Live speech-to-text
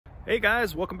Hey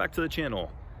guys, welcome back to the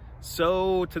channel.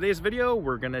 So today's video,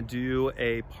 we're gonna do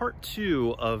a part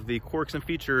 2 of the quirks and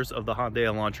features of the Hyundai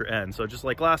Elantra N. So just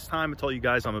like last time, I told you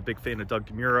guys I'm a big fan of Doug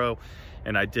DeMuro,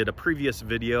 and I did a previous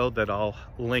video that I'll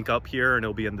link up here and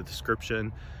it'll be in the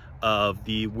description of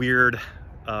the weird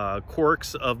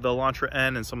quirks of the Elantra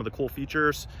N and some of the cool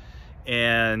features.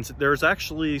 And there's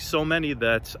actually so many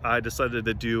that I decided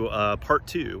to do part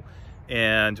 2.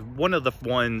 And one of the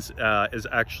ones is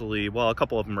actually, well, a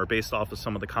couple of them are based off of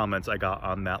some of the comments I got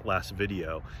on that last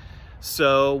video.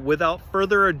 So without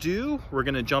further ado, we're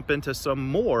gonna jump into some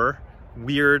more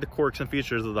weird quirks and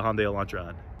features of the Hyundai Elantra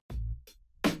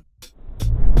N.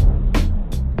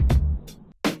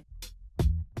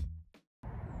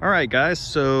 All right, guys,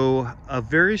 so a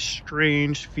very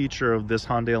strange feature of this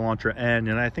Hyundai Elantra N,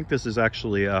 and I think this is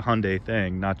actually a Hyundai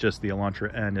thing, not just the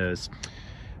Elantra N, is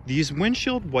these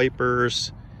windshield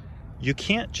wipers, you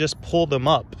can't just pull them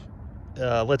up.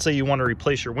 Let's say you want to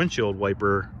replace your windshield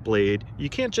wiper blade. You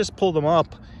can't just pull them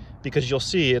up because you'll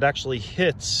see it actually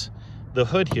hits the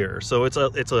hood here. So it's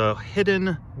a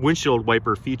hidden windshield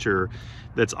wiper feature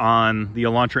that's on the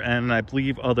Elantra N and I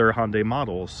believe other Hyundai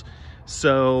models.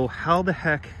 So how the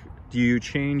heck do you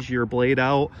change your blade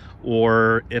out?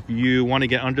 Or if you want to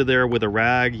get under there with a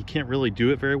rag, you can't really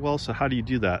do it very well. So how do you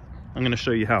do that? I'm going to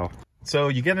show you how. So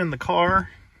you get in the car,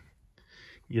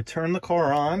 you turn the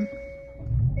car on,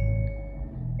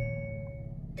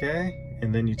 okay,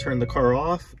 and then you turn the car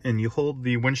off and you hold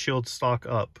the windshield stock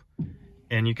up.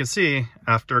 And you can see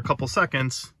after a couple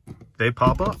seconds, they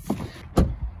pop up.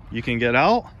 You can get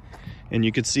out and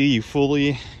you can see you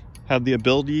fully have the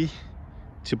ability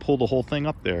to pull the whole thing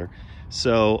up there.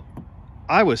 So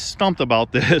I was stumped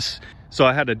about this, so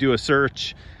I had to do a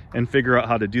search and figure out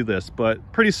how to do this,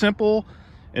 but pretty simple.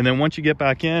 And then once you get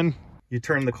back in, you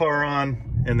turn the car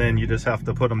on and then you just have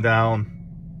to put them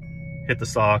down, hit the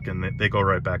stock, and they go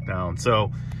right back down.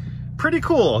 So pretty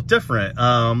cool, different.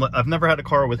 I've never had a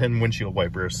car with hidden windshield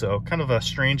wipers, so kind of a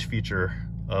strange feature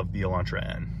of the Elantra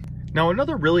N. Now,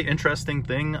 another really interesting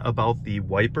thing about the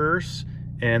wipers,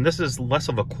 and this is less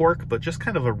of a quirk, but just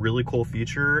kind of a really cool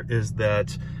feature, is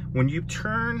that when you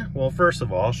turn, well, first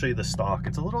of all, I'll show you the stock.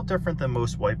 It's a little different than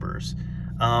most wipers.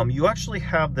 You actually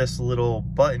have this little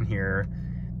button here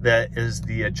that is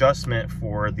the adjustment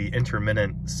for the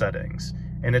intermittent settings.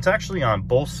 And it's actually on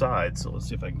both sides. So let's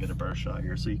see if I can get a better shot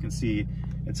here. So you can see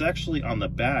it's actually on the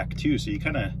back too. So you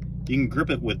can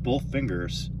grip it with both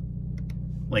fingers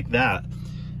like that,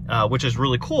 which is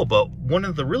really cool. But one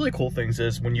of the really cool things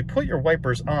is when you put your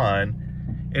wipers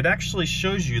on, it actually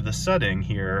shows you the setting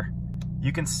here.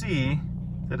 You can see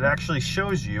that it actually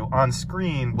shows you on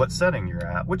screen what setting you're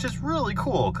at, which is really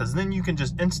cool because then you can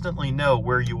just instantly know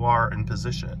where you are in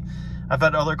position. I've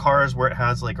had other cars where it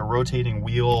has like a rotating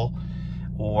wheel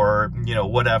or, you know,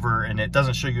 whatever, and it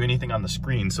doesn't show you anything on the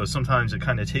screen. So sometimes it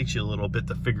kind of takes you a little bit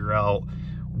to figure out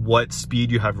what speed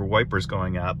you have your wipers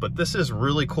going at. But this is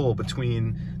really cool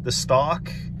between the stock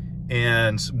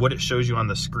and what it shows you on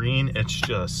the screen. It's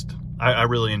just, I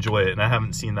really enjoy it, and I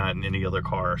haven't seen that in any other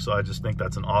car, so I just think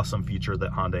that's an awesome feature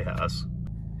that Hyundai has.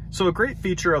 So a great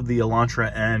feature of the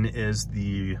Elantra N is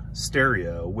the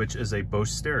stereo, which is a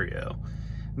Bose stereo.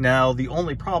 Now, the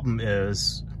only problem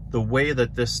is the way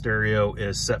that this stereo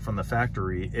is set from the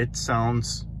factory, it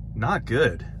sounds not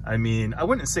good. I mean, I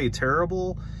wouldn't say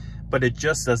terrible, but it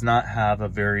just does not have a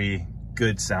very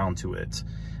good sound to it.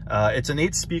 It's an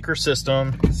 8-speaker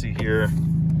system. You can see here,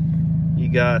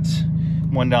 you got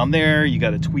one down there, you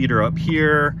got a tweeter up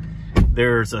here,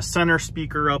 there's a center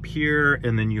speaker up here,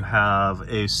 and then you have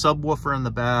a subwoofer in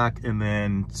the back, and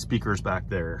then speakers back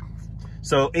there.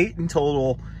 So 8 in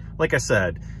total. Like I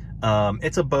said,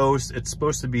 it's a Bose, it's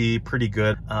supposed to be pretty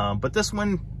good, but this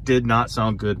one did not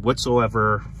sound good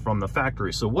whatsoever from the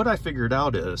factory. So what I figured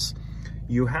out is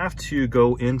you have to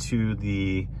go into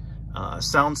the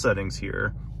sound settings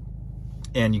here,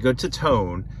 and you go to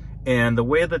tone. And the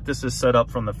way that this is set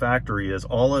up from the factory is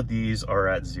all of these are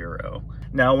at 0.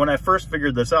 Now, when I first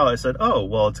figured this out, I said, oh,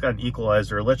 well, it's got an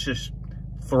equalizer. Let's just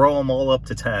throw them all up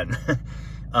to 10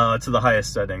 to the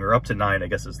highest setting, or up to 9, I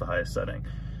guess is the highest setting.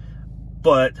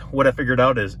 But what I figured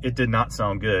out is it did not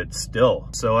sound good still.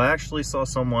 So I actually saw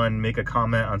someone make a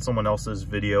comment on someone else's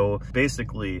video.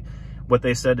 Basically, what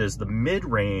they said is the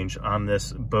mid-range on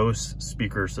this Bose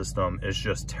speaker system is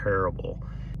just terrible.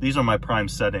 These are my prime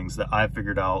settings that I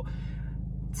figured out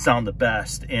sound the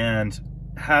best, and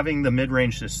having the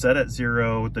mid-range just set at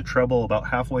 0, the treble about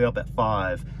halfway up at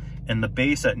 5, and the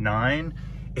bass at 9,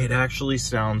 it actually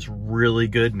sounds really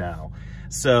good now.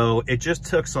 So it just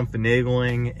took some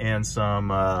finagling and some,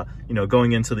 you know,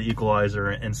 going into the equalizer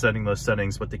and setting those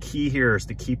settings. But the key here is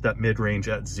to keep that mid-range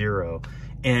at 0.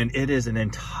 And it is an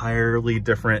entirely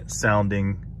different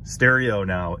sounding stereo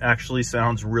now. It actually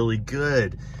sounds really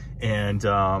good. And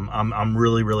I'm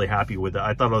really happy with it.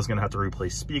 I thought I was gonna have to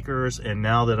replace speakers, and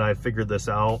now that I've figured this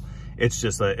out, it's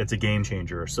just it's a game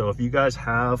changer. So if you guys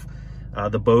have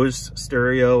the Bose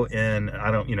stereo, and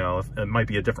I don't, you know, it might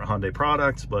be a different Hyundai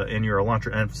product, but in your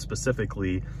Elantra N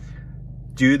specifically,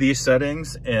 do these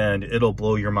settings and it'll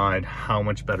blow your mind how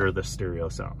much better the stereo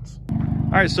sounds.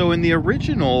 All right, so in the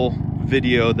original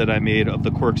video that I made of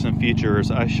the quirks and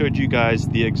features, I showed you guys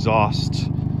the exhaust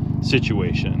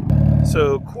situation.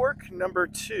 So quirk number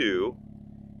 2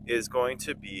 is going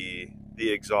to be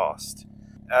the exhaust.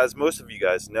 As most of you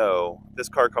guys know, this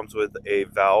car comes with a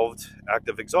valved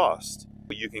active exhaust.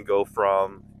 You can go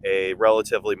from a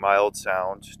relatively mild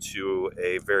sound to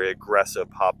a very aggressive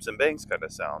pops and bangs kind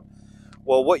of sound.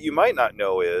 Well, what you might not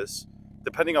know is,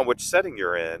 depending on which setting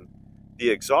you're in, the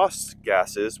exhaust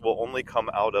gases will only come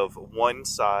out of one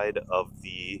side of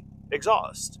the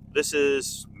exhaust. This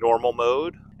is normal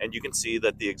mode, and you can see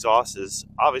that the exhaust is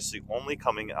obviously only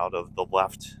coming out of the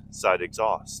left side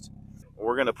exhaust.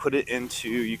 We're gonna put it into,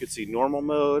 you can see normal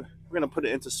mode, we're gonna put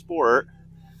it into sport.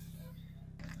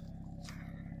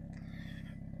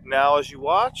 Now as you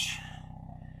watch,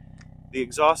 the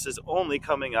exhaust is only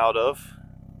coming out of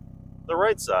the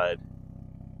right side.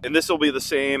 And this will be the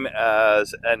same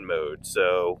as N mode.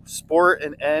 So sport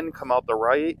and N come out the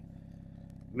right,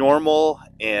 normal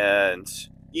and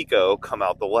eco come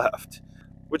out the left,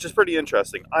 which is pretty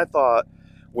interesting. I thought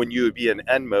when you would be in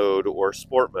N mode or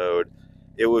sport mode,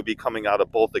 it would be coming out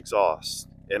of both exhausts,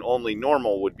 and only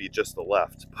normal would be just the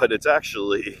left, but it's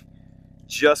actually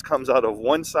just comes out of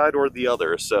one side or the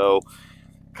other. So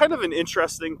kind of an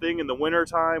interesting thing in the winter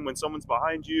time when someone's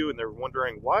behind you and they're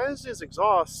wondering, why is his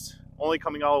exhaust only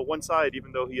coming out of one side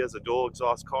even though he has a dual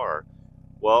exhaust car?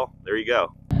 Well, there you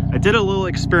go. I did a little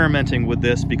experimenting with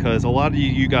this because a lot of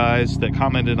you guys that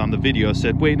commented on the video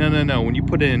said, wait, no, when you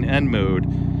put it in N mode,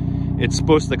 it's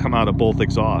supposed to come out of both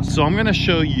exhausts. So I'm gonna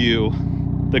show you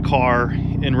the car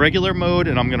in regular mode,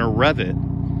 and I'm gonna rev it.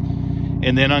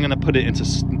 And then I'm gonna put it into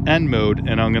N mode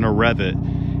and I'm gonna rev it.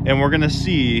 And we're gonna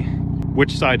see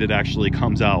which side it actually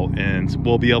comes out, and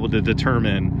we'll be able to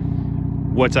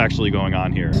determine what's actually going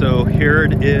on here. So here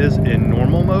it is in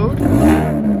normal mode.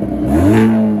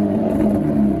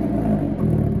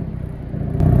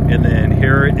 And then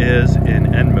here it is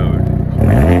in N mode.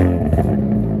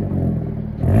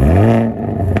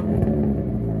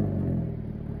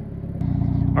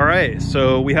 All right,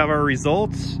 so we have our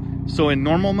results. So in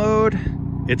normal mode,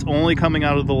 it's only coming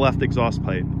out of the left exhaust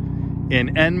pipe.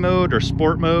 In N mode or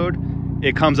sport mode,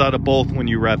 it comes out of both when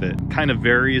you rev it. Kind of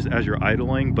varies as you're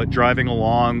idling, but driving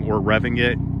along or revving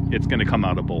it, it's gonna come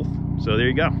out of both. So there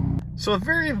you go. So a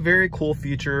very cool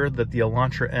feature that the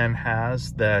Elantra N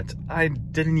has that I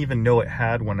didn't even know it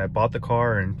had when I bought the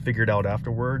car and figured out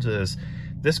afterwards is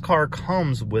this car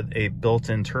comes with a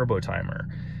built-in turbo timer.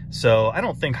 So I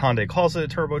don't think Hyundai calls it a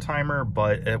turbo timer,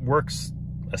 but it works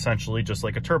essentially just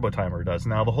like a turbo timer does.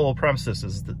 Now the whole premise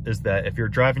is that if you're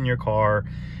driving your car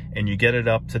and you get it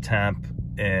up to temp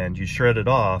and you shred it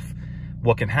off,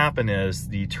 what can happen is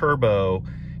the turbo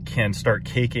can start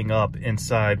caking up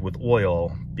inside with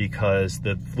oil because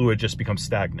the fluid just becomes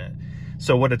stagnant.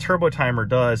 So what a turbo timer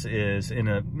does is in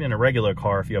a regular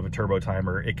car, if you have a turbo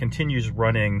timer, it continues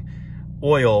running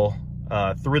oil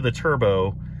through the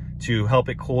turbo to help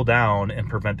it cool down and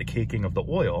prevent the caking of the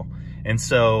oil. And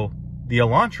so the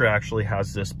Elantra actually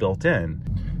has this built in.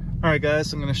 All right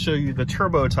guys, I'm gonna show you the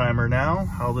turbo timer now,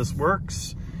 how this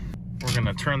works. We're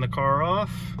gonna turn the car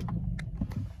off.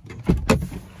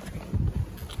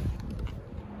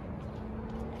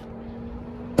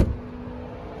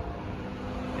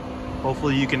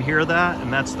 Hopefully you can hear that,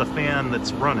 and that's the fan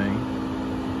that's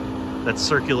running, that's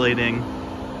circulating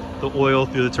the oil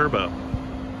through the turbo.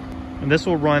 And this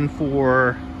will run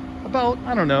for about,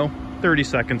 I don't know, 30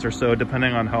 seconds or so,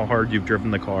 depending on how hard you've driven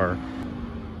the car.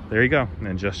 There you go,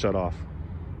 and just shut off.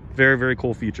 Very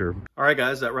cool feature. All right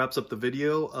guys, that wraps up the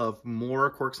video of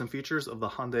more quirks and features of the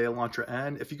Hyundai Elantra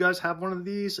N. If you guys have one of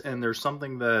these and there's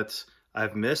something that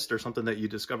I've missed or something that you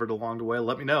discovered along the way,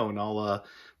 let me know, and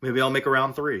maybe I'll make a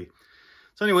round 3.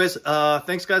 So anyways,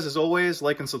 thanks guys as always.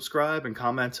 Like and subscribe and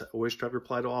comment. I always try to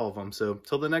reply to all of them. So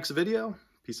till the next video,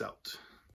 peace out.